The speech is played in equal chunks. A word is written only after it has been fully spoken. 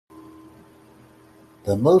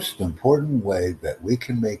The most important way that we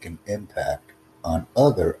can make an impact on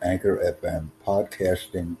other Anchor FM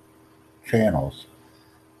podcasting channels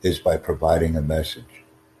is by providing a message.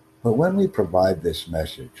 But when we provide this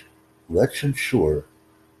message, let's ensure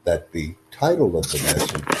that the title of the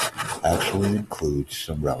message actually includes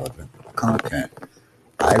some relevant content.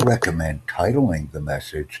 I recommend titling the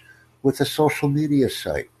message with a social media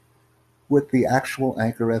site, with the actual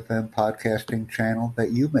Anchor FM podcasting channel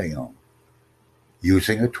that you may own,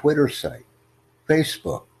 using a Twitter site,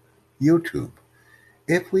 Facebook, YouTube.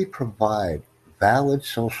 If we provide valid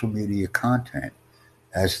social media content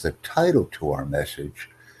as the title to our message,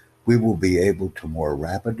 we will be able to more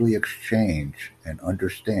rapidly exchange and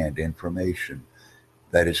understand information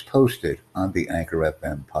that is posted on the Anchor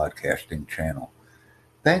FM podcasting channel.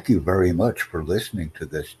 Thank you very much for listening to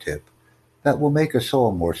this tip that will make us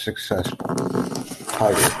all more successful.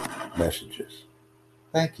 Title messages.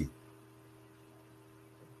 Thank you.